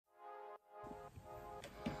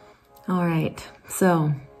All right,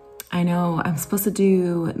 so I know I'm supposed to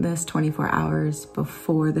do this 24 hours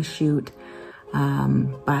before the shoot,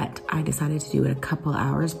 but I decided to do it a couple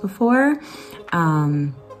hours before.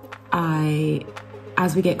 As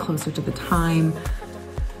we get closer to the time,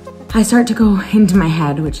 I start to go into my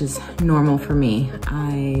head, which is normal for me.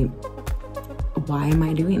 Why am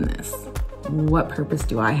I doing this? What purpose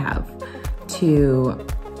do I have to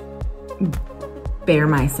bare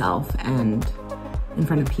myself and in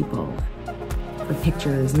front of people for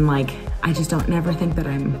pictures? And like, I just don't never think that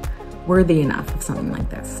I'm worthy enough of something like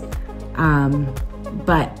this.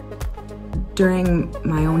 But during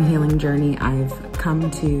my own healing journey, I've come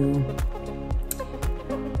to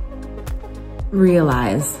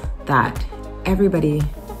realize that every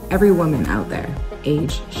woman out there,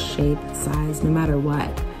 age, shape, size, no matter what,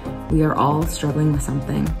 we are all struggling with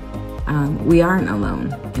something. We aren't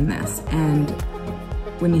alone in this. And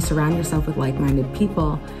when you surround yourself with like-minded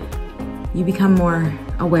people, you become more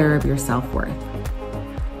aware of your self-worth.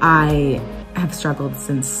 I have struggled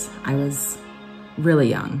since I was really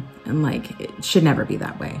young, and like, it should never be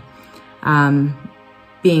that way.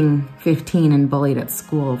 Being 15 and bullied at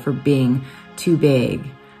school for being too big,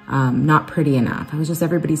 not pretty enough. I was just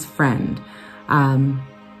everybody's friend. I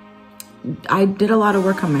did a lot of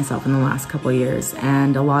work on myself in the last couple of years,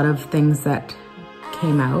 and a lot of things that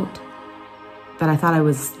came out that I thought I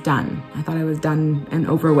was done. I thought I was done and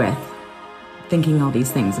over with thinking all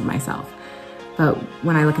these things of myself. But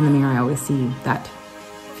when I look in the mirror, I always see that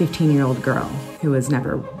 15-year-old girl who was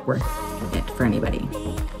never worth it for anybody.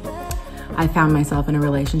 I found myself in a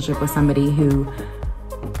relationship with somebody who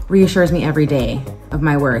reassures me every day of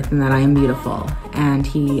my worth and that I am beautiful, and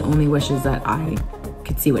he only wishes that I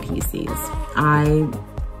could see what he sees. I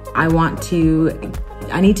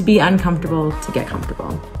need to be uncomfortable to get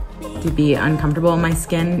comfortable. To be uncomfortable in my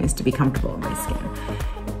skin is to be comfortable in my skin.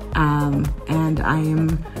 And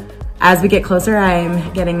as we get closer,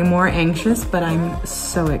 I'm getting more anxious, but I'm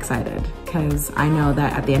so excited because I know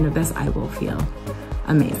that at the end of this, I will feel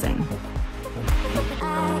amazing.